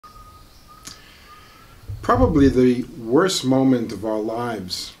Probably the worst moment of our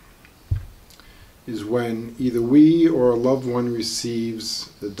lives is when either we or a loved one receives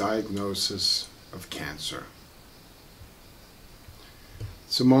the diagnosis of cancer.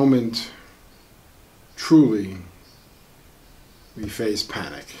 It's a moment truly we face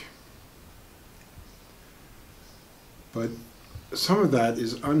panic. But some of that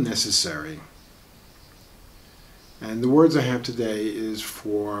is unnecessary. And the words I have today is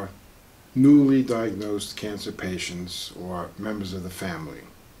for newly diagnosed cancer patients or members of the family.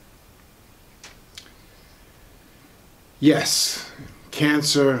 Yes,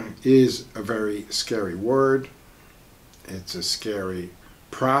 cancer is a very scary word. It's a scary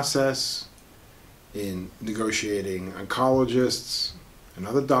process in negotiating oncologists and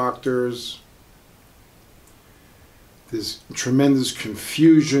other doctors. There's tremendous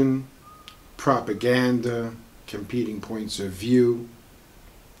confusion, propaganda, competing points of view.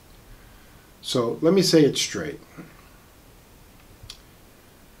 So let me say it straight.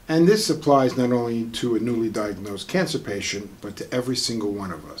 And this applies not only to a newly diagnosed cancer patient, but to every single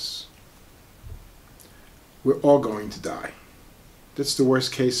one of us. We're all going to die. That's the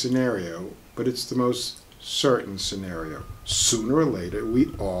worst case scenario, but it's the most certain scenario. Sooner or later,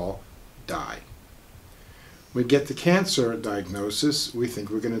 we all die. When we get the cancer diagnosis, we think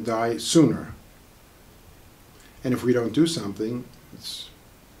we're going to die sooner. And if we don't do something, it's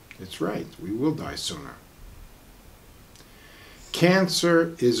right, we will die sooner.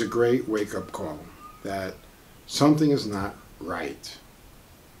 Cancer is a great wake-up call that something is not right,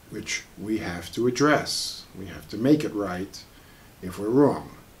 which we have to address. We have to make it right if we're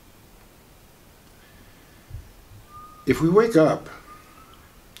wrong. If we wake up,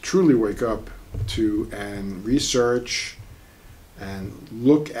 truly wake up to and research and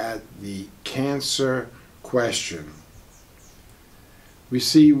look at the cancer question, we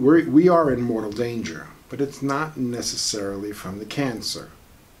see we are in mortal danger, but it's not necessarily from the cancer,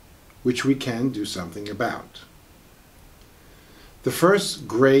 which we can do something about. The first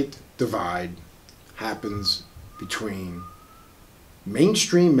great divide happens between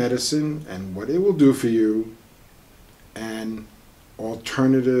mainstream medicine and what it will do for you and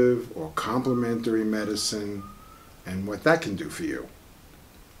alternative or complementary medicine and what that can do for you.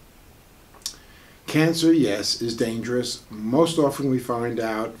 Cancer, yes, is dangerous. Most often we find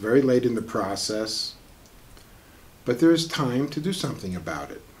out very late in the process, but there is time to do something about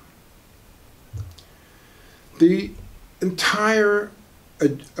it. The entire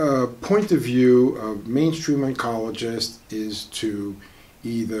point of view of mainstream oncologists is to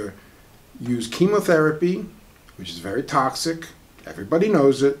either use chemotherapy, which is very toxic, everybody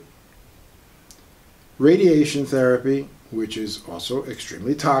knows it, radiation therapy, which is also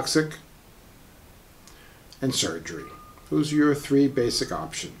extremely toxic, and surgery. Those are your three basic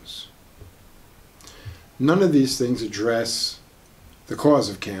options. None of these things address the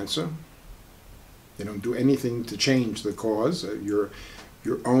cause of cancer. They don't do anything to change the cause, your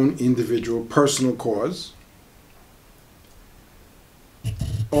own individual personal cause.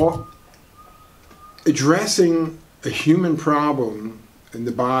 Or addressing a human problem in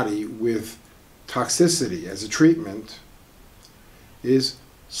the body with toxicity as a treatment is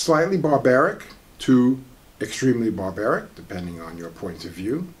slightly barbaric to extremely barbaric, depending on your point of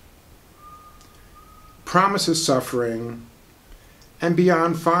view, promises suffering, and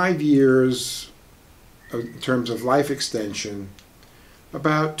beyond 5 years in terms of life extension,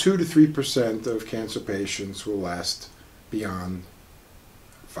 about 2 to 3% of cancer patients will last beyond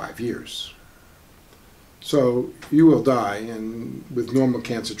 5 years. So you will die with normal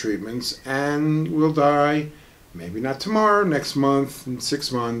cancer treatments, and will die maybe not tomorrow, next month, in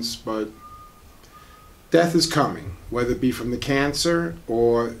 6 months, but death is coming, whether it be from the cancer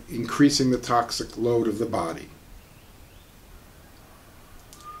or increasing the toxic load of the body.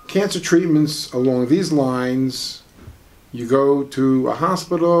 Cancer treatments along these lines, you go to a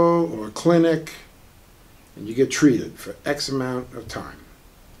hospital or a clinic and you get treated for X amount of time.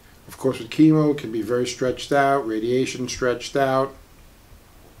 Of course, with chemo, it can be very stretched out, radiation stretched out.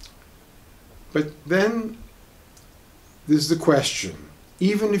 But then there's the question,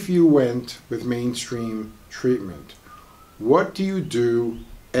 even if you went with mainstream treatment, what do you do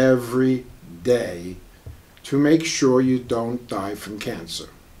every day to make sure you don't die from cancer?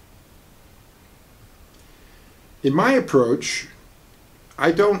 In my approach,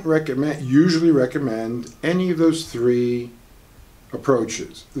 I don't usually recommend any of those three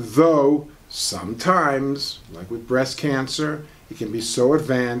approaches, though sometimes, like with breast cancer, it can be so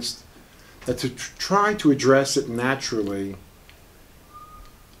advanced that to try to address it naturally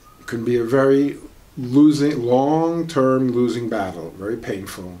can be a very long-term losing battle, very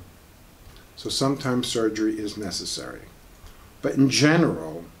painful. So sometimes surgery is necessary. But in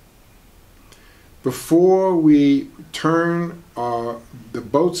general, before we turn the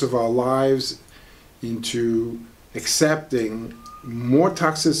boats of our lives into accepting more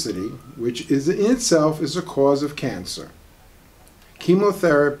toxicity, which is in itself is a cause of cancer.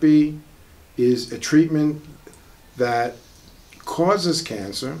 Chemotherapy is a treatment that causes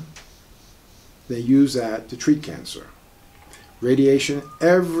cancer. They use that to treat cancer. Radiation,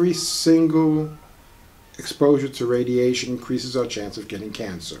 every single exposure to radiation increases our chance of getting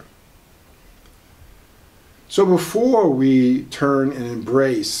cancer. So before we turn and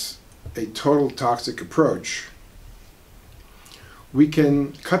embrace a total toxic approach, we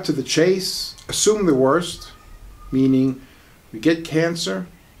can cut to the chase, assume the worst, meaning we get cancer,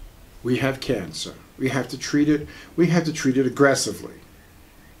 we have cancer. We have to treat it. We have to treat it aggressively.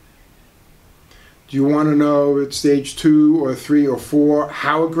 Do you want to know at stage 2 or 3 or 4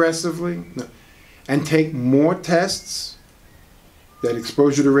 how aggressively? No. And take more tests that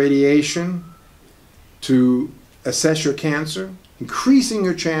expose you to radiation to assess your cancer, increasing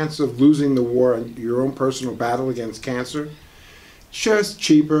your chance of losing the war in your own personal battle against cancer. Just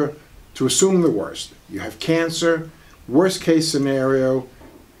cheaper to assume the worst. You have cancer, worst case scenario,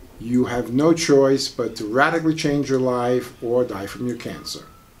 you have no choice but to radically change your life or die from your cancer.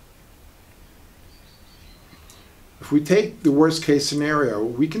 If we take the worst case scenario,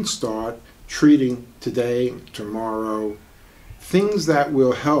 we can start treating today, tomorrow, things that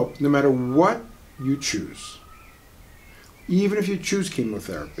will help no matter what you choose. Even if you choose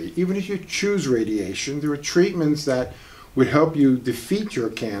chemotherapy, even if you choose radiation, there are treatments that would help you defeat your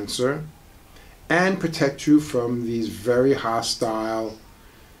cancer and protect you from these very hostile,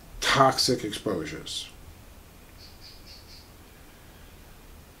 toxic exposures.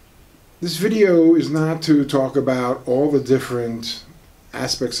 This video is not to talk about all the different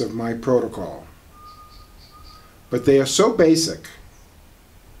aspects of my protocol, but they are so basic,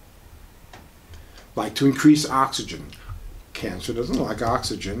 like to increase oxygen. Cancer doesn't like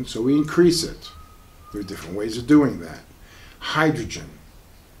oxygen, so we increase it. There are different ways of doing that. Hydrogen,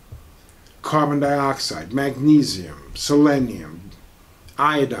 carbon dioxide, magnesium, selenium,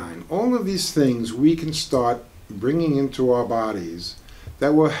 iodine, all of these things we can start bringing into our bodies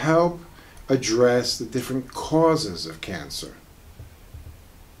that will help address the different causes of cancer,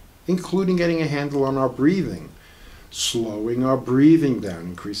 including getting a handle on our breathing. Slowing our breathing down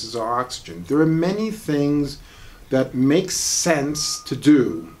increases our oxygen. There are many things that make sense to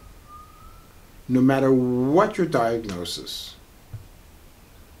do no matter what your diagnosis.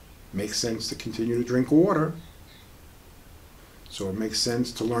 Makes sense to continue to drink water, so it makes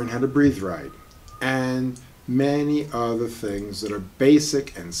sense to learn how to breathe right, and many other things that are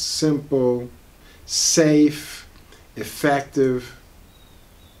basic and simple, safe, effective.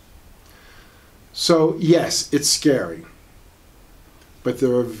 So yes, it's scary, but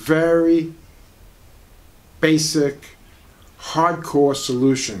there are very basic, hardcore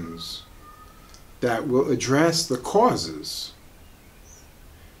solutions that will address the causes.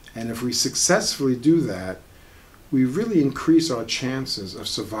 And if we successfully do that, we really increase our chances of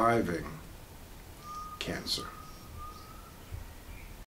surviving cancer.